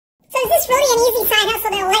This is really an easy side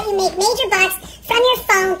hustle that will let you make major bucks from your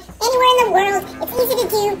phone, anywhere in the world. It's easy to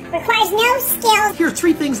do, requires no skills. Here are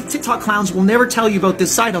 3 things that TikTok clowns will never tell you about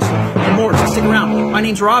this side hustle and more, so stick around. My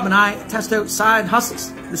name's Rob and I test out side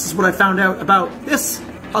hustles. This is what I found out about this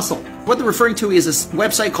hustle. What they're referring to is a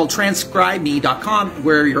website called transcribeme.com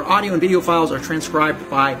where your audio and video files are transcribed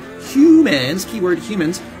by humans, keyword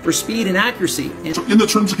humans, for speed and accuracy. So in the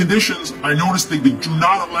terms and conditions, I noticed they do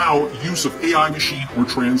not allow use of AI machine or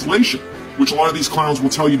translation, which a lot of these clowns will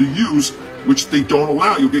tell you to use, which they don't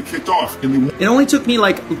allow. You'll get kicked off. It only took me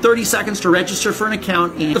like 30 seconds to register for an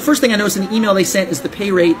account, and the first thing I noticed in the email they sent is the pay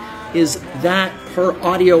rate is that per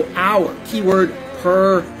audio hour, keyword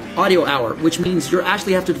per audio hour, which means you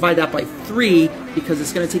actually have to divide that by 3 because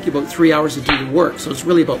it's going to take you about 3 hours to do your work. So it's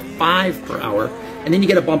really about 5 per hour, and then you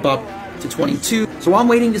get a bump up to 22. So I'm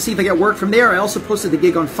waiting to see if I get work from there. I also posted the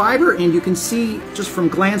gig on Fiverr, and you can see just from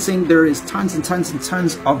glancing there is tons and tons and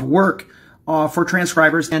tons of work for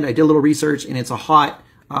transcribers, and I did a little research, and it's a hot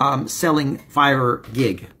selling Fiverr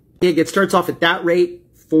gig. It starts off at that rate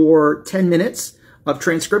for 10 minutes of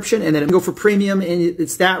transcription, and then go for premium, and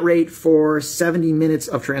it's that rate for 70 minutes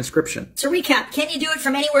of transcription. So recap, can you do it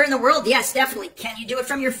from anywhere in the world? Yes, definitely. Can you do it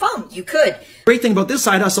from your phone? You could. Great thing about this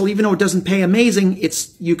side hustle, even though it doesn't pay amazing,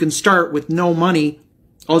 you can start with no money.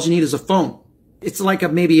 All you need is a phone. It's like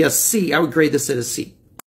maybe a C. I would grade this at a C.